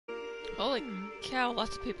Holy cow,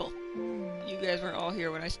 lots of people. You guys weren't all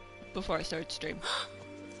here when before I started stream.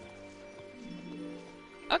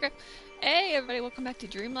 Okay. Hey everybody, welcome back to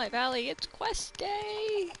Dreamlight Valley. It's quest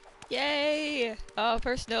day! Yay!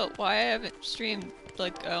 First note, why I haven't streamed,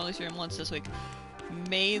 like, I only streamed once this week.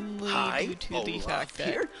 Mainly due to the fact that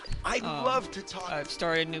here. I'd love to talk. I've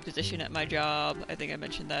started a new position at my job. I think I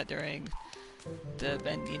mentioned that during the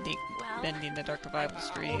Bending the Dark Revival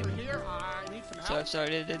stream. So I've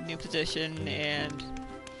started a new position and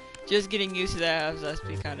just getting used to that. I was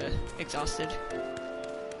kind of exhausted.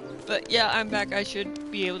 But yeah, I'm back. I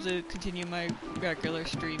should be able to continue my regular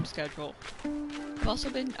stream schedule. I've also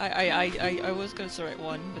been I was gonna start at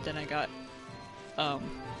 1, but then I got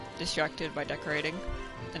distracted by decorating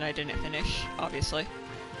and I didn't finish, obviously.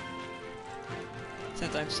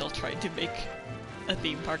 Since I'm still trying to make a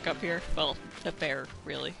theme park up here. Well, a fair,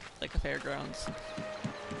 really. Like a fairgrounds.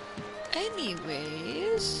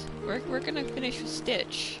 Anyways, we're gonna finish with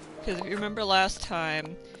Stitch. Because if you remember last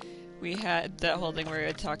time, we had that whole thing where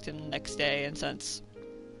I talked to him the next day, and since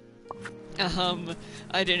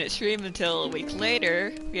I didn't stream until a week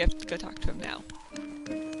later, we have to go talk to him now.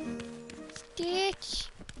 Stitch!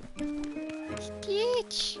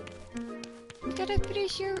 Stitch! You gotta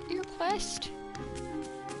finish your quest.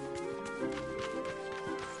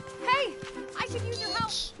 Hey! I could use your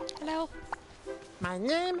help! Hello? My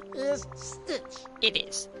name is Stitch. It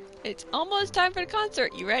is. It's almost time for the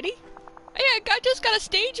concert. You ready? Hey, I just got a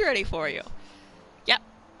stage ready for you. Yep,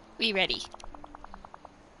 we ready.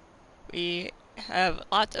 We have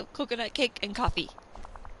lots of coconut cake and coffee.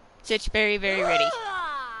 Stitch, very, very ready.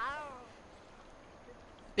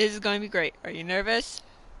 This is going to be great. Are you nervous?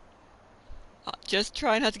 Just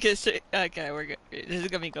try not to get sick. Okay, we're good. This is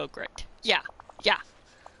going to go great. Yeah, yeah.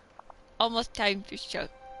 Almost time to show.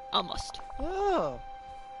 Almost. Oh.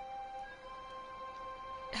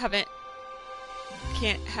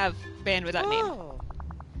 Can't have band without name. Oh.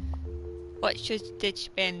 What should Stitch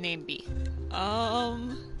band name be?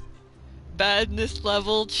 Badness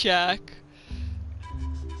level check.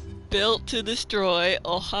 Built to destroy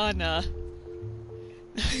Ohana.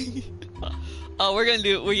 Oh,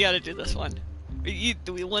 we gotta do this one.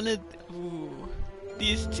 Do we wanna,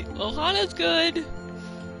 these two, Ohana's good,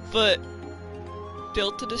 but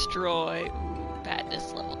built to destroy,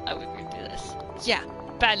 badness level, I would do this. Yeah,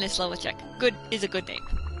 badness level check. Good is a good name.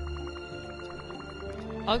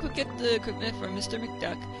 I'll go get the equipment from Mr.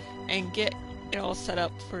 McDuck and get it all set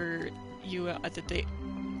up for you at the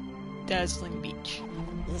Dazzling Beach.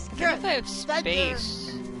 It's I good. wonder if I have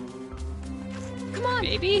space. Come on!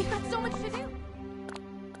 Maybe? We've got so much to do!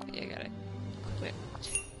 Yeah, I got it. Quit.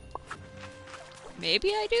 Maybe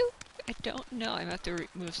I do? I don't know. I'm gonna have to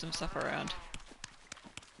move some stuff around.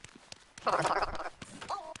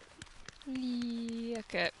 Yeah,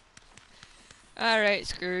 okay. Alright,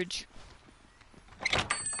 Scrooge.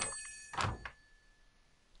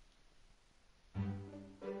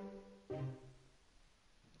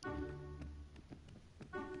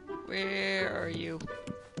 Where are you?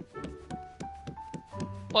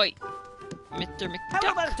 Oi! Mr. How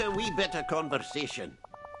McDuck! about a wee bit of conversation?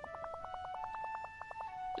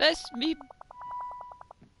 Let's me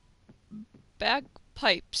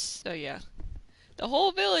bagpipes. Oh yeah. The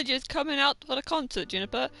whole village is coming out for the concert,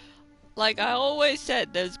 Juniper. Like I always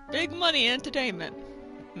said, there's big money in entertainment.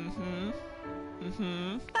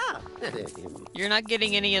 Ah. You're not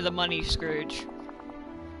getting any of the money, Scrooge.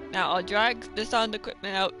 Now I'll drag the sound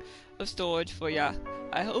equipment out of storage for ya.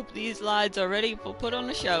 I hope these lads are ready for put on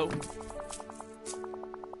a show.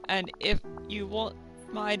 And if you want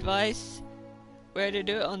my advice, where to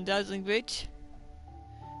do it on Dazzling Beach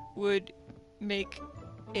would make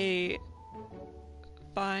a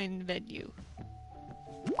fine venue.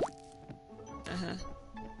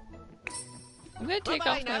 I'm gonna take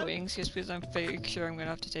off my wings just because I'm pretty sure I'm gonna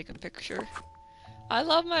have to take a picture. I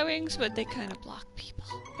love my wings, but they kind of block people.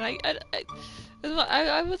 And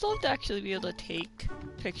I would love to actually be able to take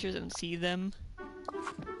pictures and see them.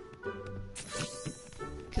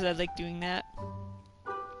 Because I like doing that.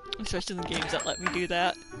 Especially in the games that let me do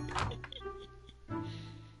that.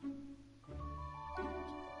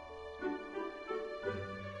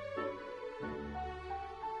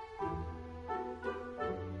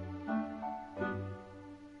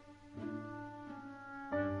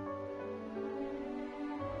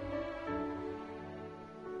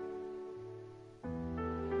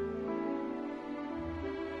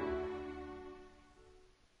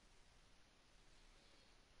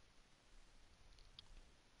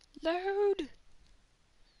 Load!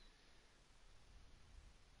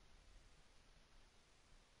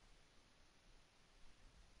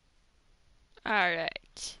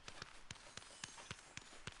 Alright.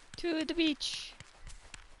 To the beach.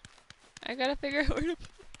 I gotta figure out where to put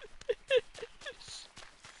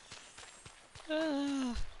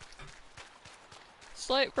this.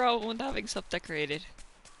 Slight problem with having stuff decorated.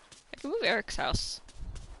 I can move Eric's house.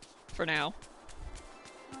 For now.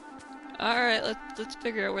 Alright, let's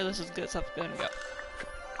figure out where this is good stuff gonna go.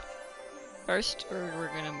 First,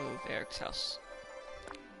 we're gonna move Eric's house.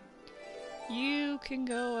 You can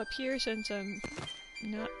go up here since I'm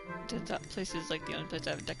not... that place is like the only place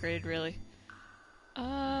I haven't decorated, really.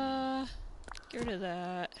 Get rid of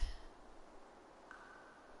that.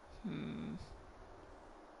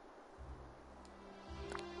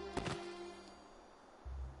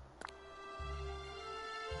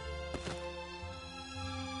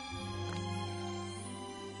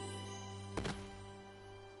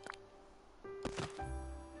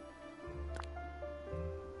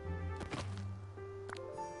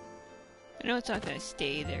 I know it's not gonna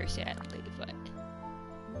stay there, sadly, but...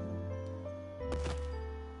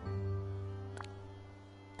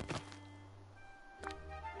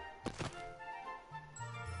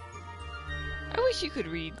 I wish you could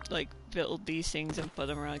build these things and put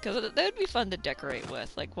them around, because that would be fun to decorate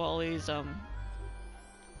with, like Wally's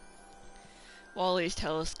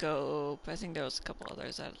telescope. I think there was a couple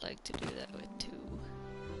others I'd like to do that with, too.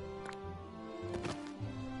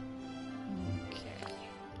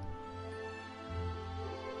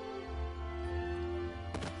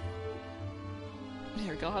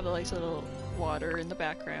 There we go, have a nice little water in the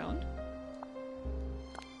background.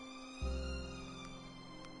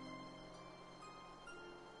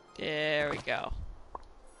 There we go.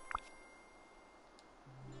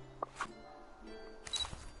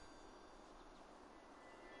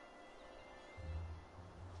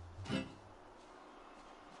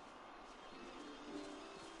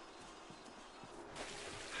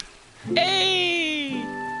 Hey!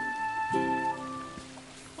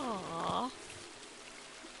 Aww.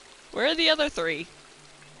 Where are the other three?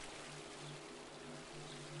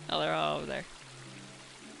 Oh, they're all over there.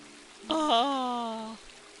 Aww.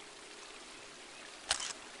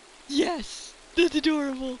 Yes! That's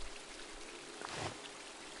adorable!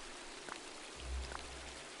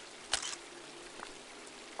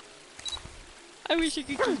 I wish I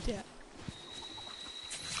could keep that.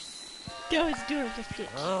 That was adorable, Stitch.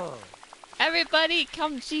 Oh. Everybody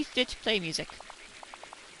come see Stitch play music.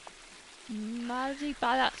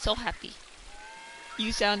 Maribada, so happy.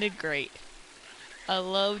 You sounded great. I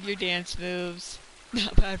loved your dance moves.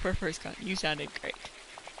 Not bad for a first con. You sounded great.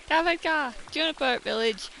 Kavaka! Juniper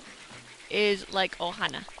Village is like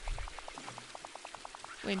Ohana.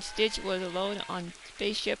 When Stitch was alone on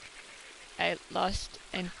spaceship at Lost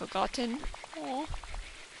and Forgotten. Aww.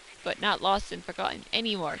 But not lost and forgotten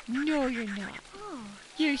anymore. No, you're not. Oh,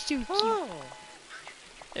 you're so cute. Oh.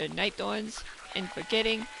 There are night thorns and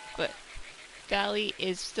forgetting, but Valley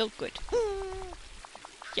is still good.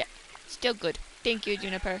 Yeah, still good. Thank you,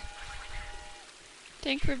 Juniper.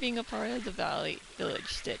 Thanks for being a part of the Valley Village,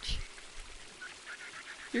 Stitch.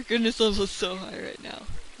 Your goodness level is so high right now.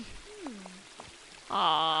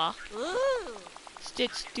 Aww. Ooh.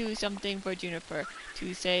 Stitch, do something for Juniper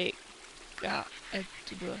to say, good,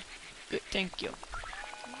 thank you.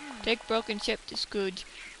 Take broken ship to Scrooge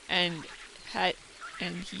and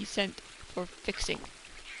he sent for fixing.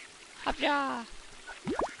 Habja!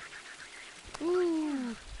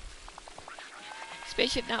 Ooh.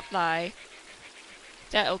 Spaceship not fly.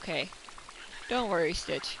 Is that okay? Don't worry,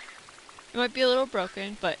 Stitch. It might be a little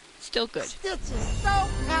broken, but still good. Stitch is so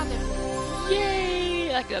proud of you.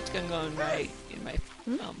 Yay! Like that's gonna go in my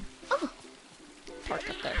park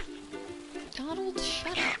up there. Donald,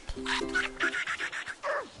 shut up.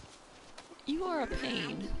 You are a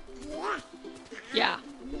pain. Yeah.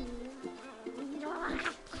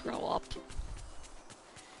 Grow up.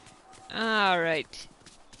 Alright.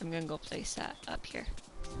 I'm gonna go place that up here.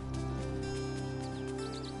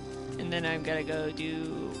 And then I'm gonna go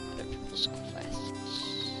do other people's quests.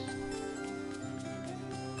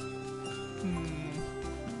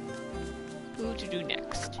 Who to do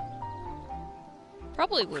next?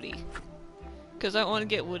 Probably Woody. Because I want to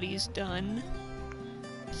get Woody's done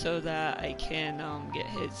so that I can get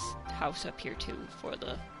his house up here too for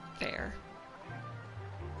the fair.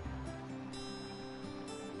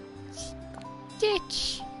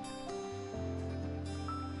 Stitch!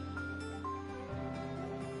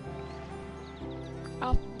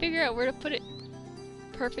 I'll figure out where to put it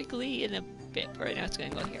perfectly in a bit, but right now it's gonna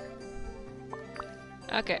go here.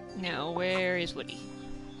 Okay, now where is Woody?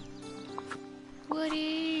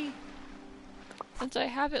 Woody! Since I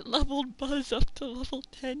haven't leveled Buzz up to level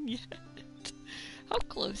 10 yet. How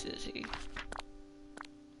close is he?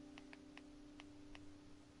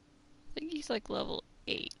 like level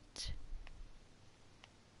 8.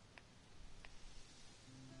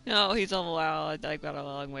 No, he's level out. I've got a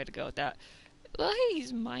long way to go with that. Well, hey,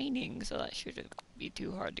 he's mining, so that shouldn't be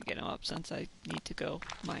too hard to get him up since I need to go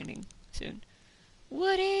mining soon.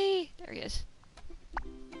 Woody! There he is.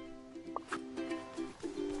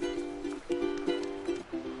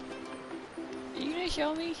 Are you gonna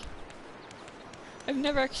show me? I've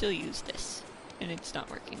never actually used this, and it's not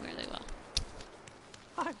working really well.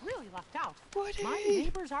 I really lucked out. Woody! My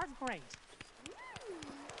neighbors are great.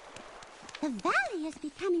 The valley is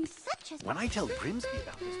becoming such a... When I tell Grimsby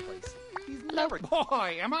about this place, he's Hello. never...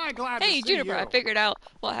 Boy, am I glad Hey, to see Juniper! you. I figured out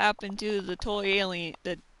what happened to the toy alien,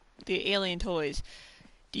 the alien toys.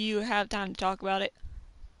 Do you have time to talk about it?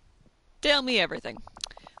 Tell me everything.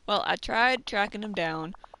 Well, I tried tracking them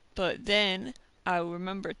down, but then I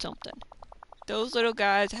remembered something. Those little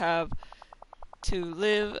guys have to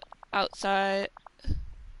live outside.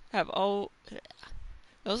 Those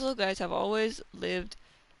little guys have always lived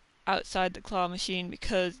outside the claw machine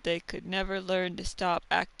because they could never learn to stop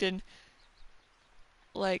acting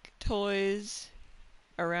like toys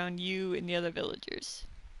around you and the other villagers.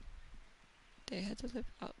 They had to live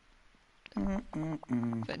out.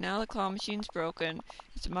 But now the claw machine's broken.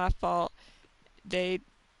 It's my fault. They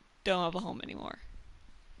don't have a home anymore.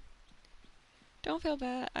 Don't feel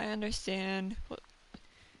bad. I understand.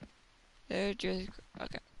 They're just...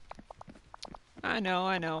 Okay. I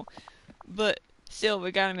know. But still,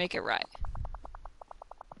 we gotta make it right.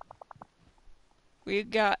 We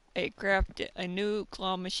got a new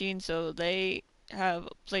claw machine so they have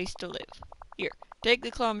a place to live. Here, take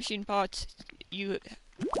the claw machine pots you have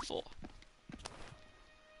full.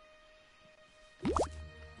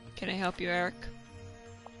 Can I help you, Eric?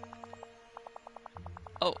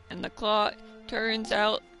 Oh, and the claw, turns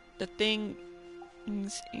out the things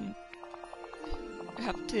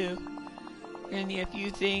have to. We're gonna need a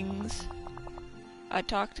few things. I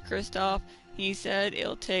talked to Kristoff. He said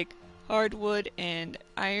it'll take hardwood and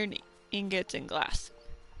iron ingots and glass.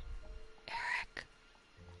 Eric,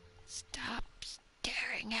 stop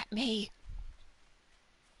staring at me.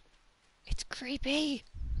 It's creepy.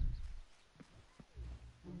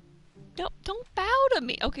 No, don't bow to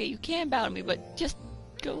me. Okay, you can bow to me, but just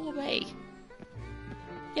go away.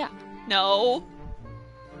 Yeah. No.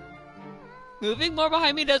 Moving more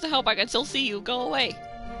behind me doesn't help. I can still see you. Go away.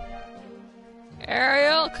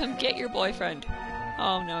 Ariel, come get your boyfriend.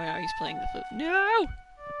 Oh no, now he's playing the flute. No!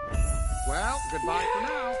 Well, goodbye for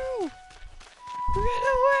now. Run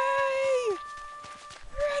away!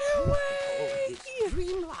 Run away! Oh, it's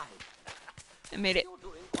Dreamlight. I made it. You're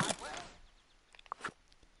doing quite well.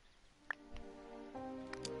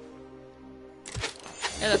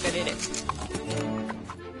 Hey, look, I did it.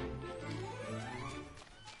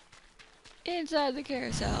 Inside the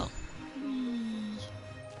carousel.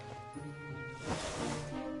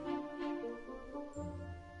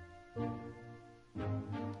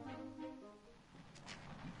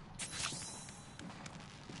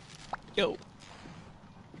 Yo.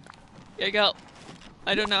 Here you go.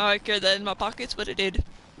 I don't know how I carried that in my pockets, but it did.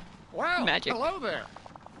 Well, Magic. hello there.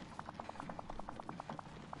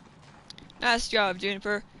 Nice job,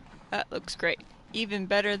 Juniper. That looks great. Even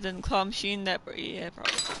better than the claw machine that... Yeah,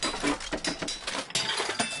 probably.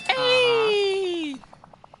 Hey!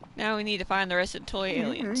 Now we need to find the rest of the toy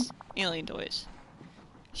aliens. Alien toys.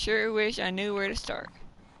 Sure wish I knew where to start.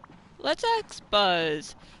 Let's ask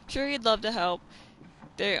Buzz. Sure he'd love to help.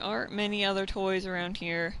 There aren't many other toys around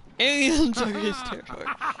here. Aliens are his territory.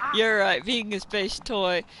 You're right, being a space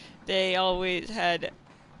toy, they always had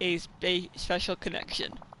a special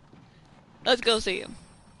connection. Let's go see him.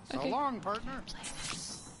 So Okay. long, partner.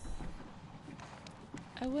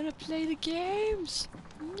 I want to play the games.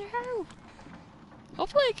 No.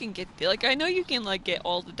 Hopefully I can get like I know you can like get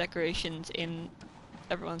all the decorations in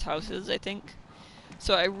everyone's houses, I think.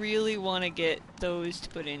 So I really want to get those to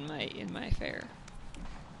put in my fair.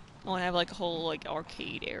 I want to have like a whole like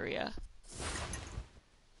arcade area.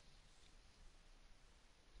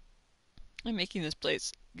 I'm making this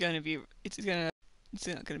place gonna be it's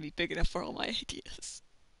not gonna be big enough for all my ideas.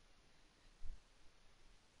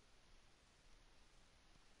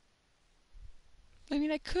 I mean,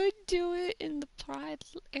 I could do it in the Pride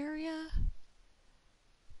area.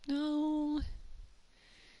 No.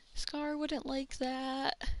 Scar wouldn't like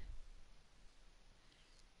that.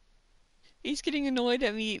 He's getting annoyed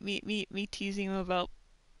at me teasing him about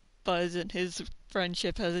Buzz and his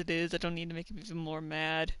friendship as it is. I don't need to make him even more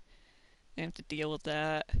mad. I have to deal with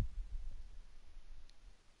that.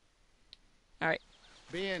 Alright.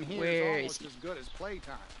 Being here Where is is almost he? as good as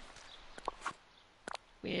playtime.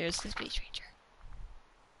 Where's the space ranger?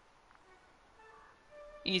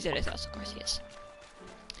 He's at his house, of course he is.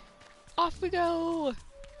 Off we go!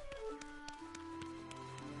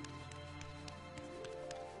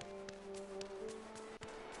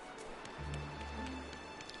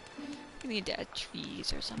 We need to add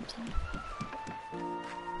trees or something.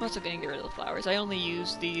 I'm also gonna get rid of the flowers. I only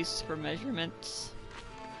use these for measurements.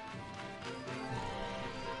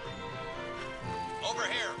 Over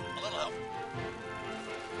here. A little help.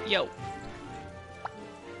 Yo.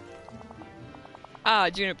 Ah,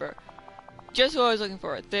 Juniper. Just what I was looking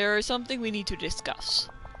for. There is something we need to discuss.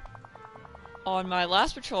 On my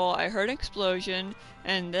last patrol, I heard an explosion,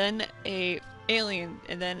 and then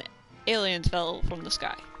aliens fell from the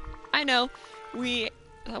sky. I know,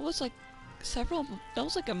 that was like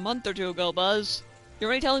a month or two ago, Buzz. You're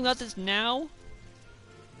only telling me about this now?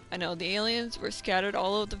 I know, the aliens were scattered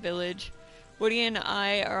all over the village. Woody and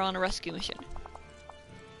I are on a rescue mission.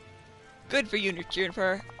 Good for you,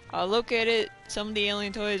 Juniper. I located some of the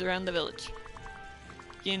alien toys around the village.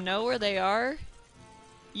 You know where they are?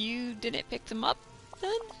 You didn't pick them up,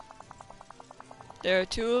 then? There are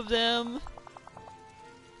two of them.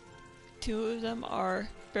 Two of them are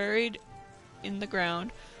buried in the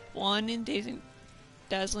ground. One in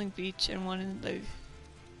Dazzling Beach and one in the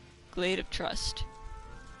Glade of Trust.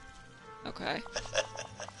 Okay.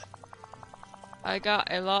 I got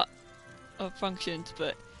a lot of functions,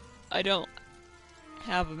 but I don't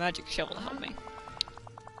have a magic shovel to help me.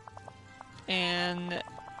 And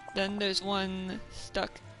then there's one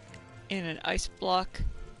stuck in an ice block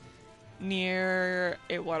near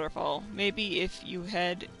a waterfall. Maybe if you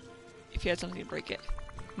had something to break it.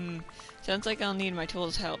 Sounds like I'll need my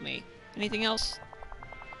tools to help me. Anything else?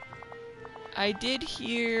 I did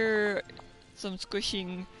hear some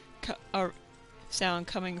squishing sound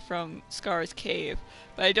coming from Scar's cave,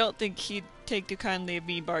 but I don't think he'd take too kindly of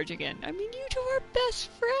me barge again. I mean, you two are best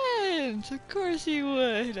friends! Of course he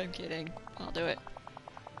would! I'm kidding. I'll do it.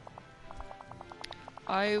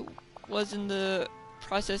 I was in the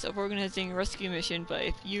process of organizing a rescue mission, but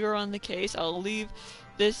if you're on the case, I'll leave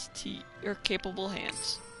this to your capable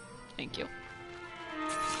hands. Thank you.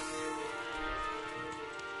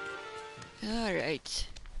 Alright.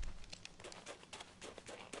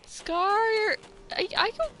 Scar, I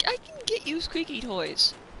can get you squeaky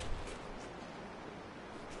toys.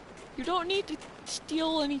 You don't need to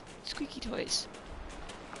steal any squeaky toys.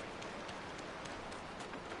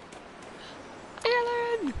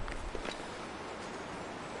 Alan!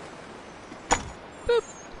 Boop!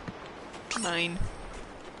 Mine.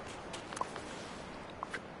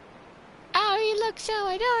 Oh, you look so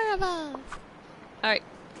adorable! Alright,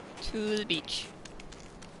 to the beach.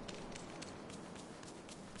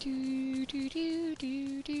 Do do do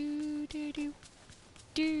do do do do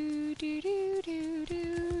do do do do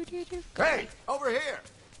do do do. Hey, over here.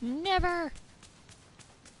 Never.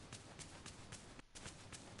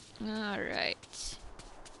 All right.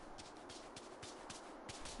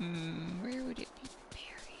 Where would it be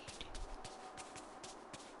buried?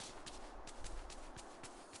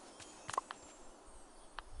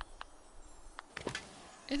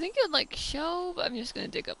 I think it'd like show, but I'm just gonna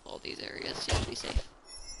dig up all these areas just to be safe.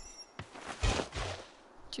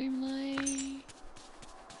 Dreamlight.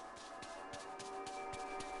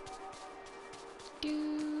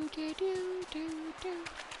 Do do do do do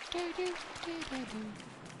do do do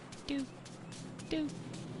do do do.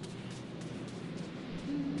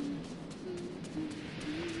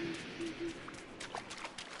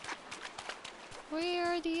 Where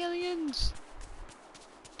are the aliens?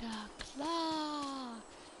 The claw.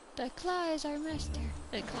 The claw is our master.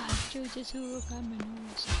 The claw chooses who will come and who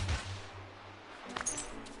will stay.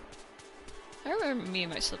 I remember me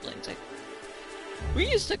and my siblings, like, we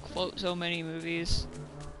used to quote so many movies.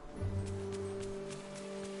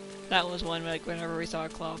 That was one, like, whenever we saw a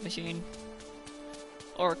claw machine.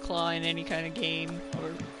 Or a claw in any kind of game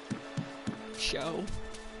or show.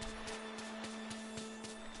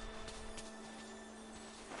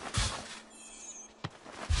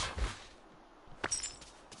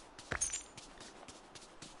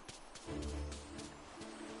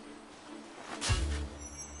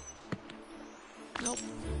 Nope.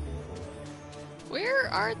 Where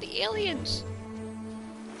are the aliens?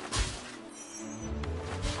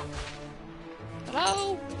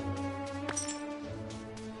 Hello?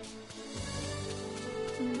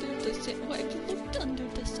 Under the sand. Oh, I've looked under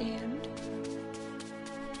the sand.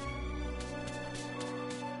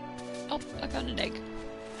 Oh, I found an egg.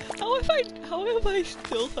 How have I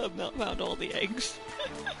still have not found all the eggs?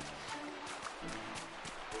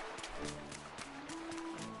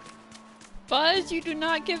 Buzz, you do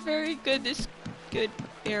not get very good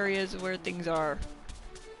areas where things are.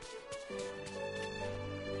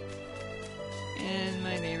 And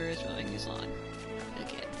my neighbor is mowing his lawn.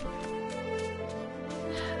 Again.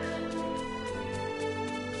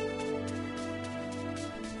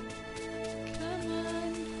 Come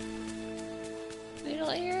on.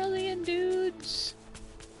 Little alien dudes.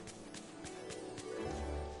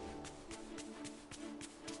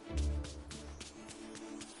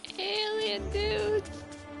 Alien dudes.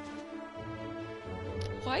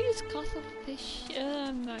 Why is Cosmo fish?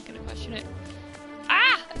 I'm not gonna question it.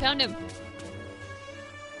 Ah! I found him!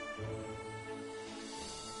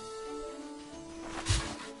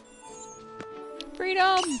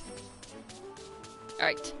 Freedom!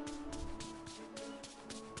 Alright.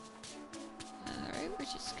 Alright, we're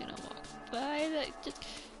just gonna walk by that. Just,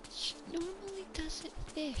 she normally doesn't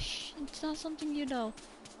fish. It's not something you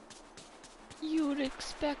would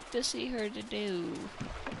expect to see her to do.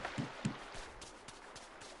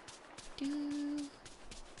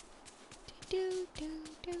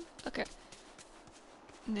 Okay.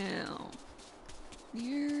 Now,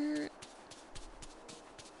 you're...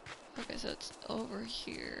 Okay, so it's over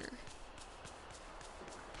here.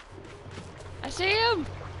 I see him!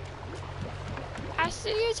 I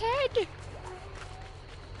see his head!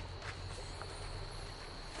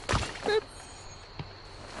 Boop.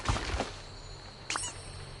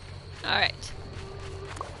 Alright.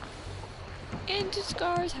 Into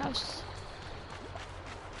Scar's house.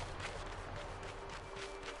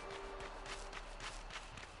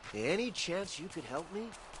 Any chance you could help me?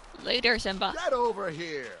 Later, Simba. Get over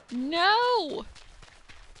here. No!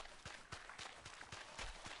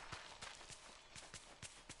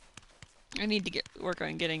 I need to work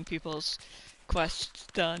on getting people's quests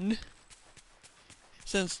done.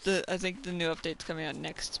 Since I think the new update's coming out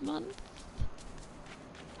next month.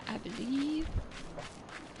 I believe.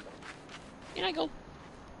 In I go.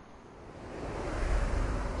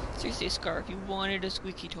 Seriously, Scar, if you wanted a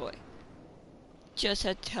squeaky toy, just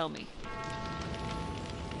had to tell me.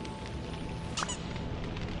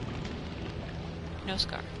 No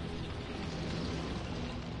Scar.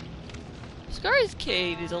 Scar's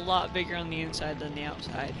cave is a lot bigger on the inside than the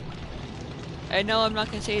outside. I know I'm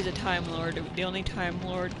not gonna say he's a Time Lord. The only Time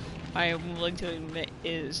Lord I am willing to admit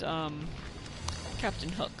is Captain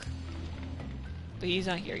Hook, but he's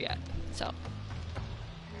not here yet. So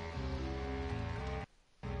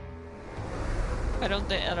I don't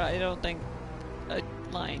think a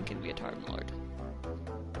lion can be a Time Lord,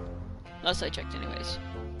 unless I checked, anyways.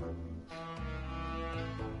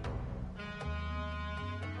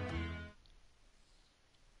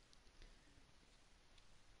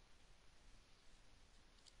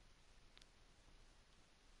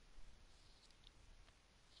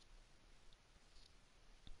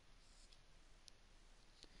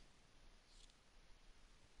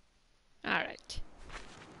 Alright.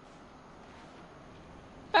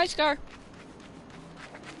 Bye, Scar!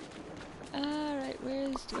 Alright,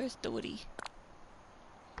 where's the Woody?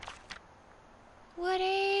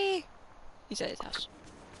 Woody! He's at his house.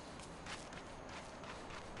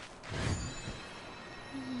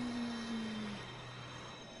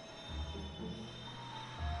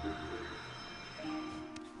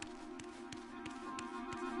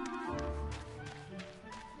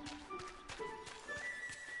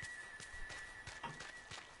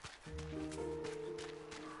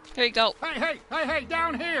 There you go. Hey,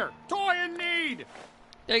 down here! Toy in need!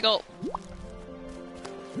 There you go.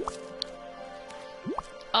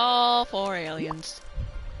 All 4 aliens.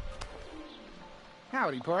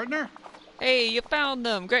 Howdy, partner. Hey, you found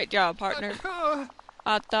them. Great job, partner.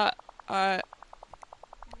 I thought I'd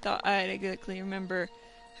exactly remember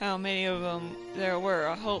how many of them there were.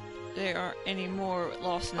 I hope there aren't any more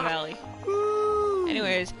lost in the valley.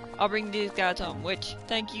 Anyways, I'll bring these guys home, which,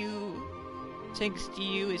 thanks to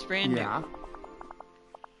you, is brand new.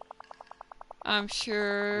 I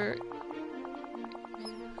sure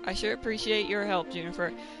appreciate your help,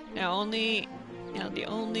 Juniper. Now the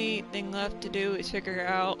only thing left to do is figure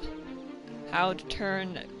out how to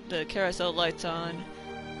turn the carousel lights on.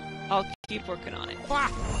 I'll keep working on it.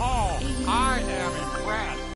 Oh, I am impressed.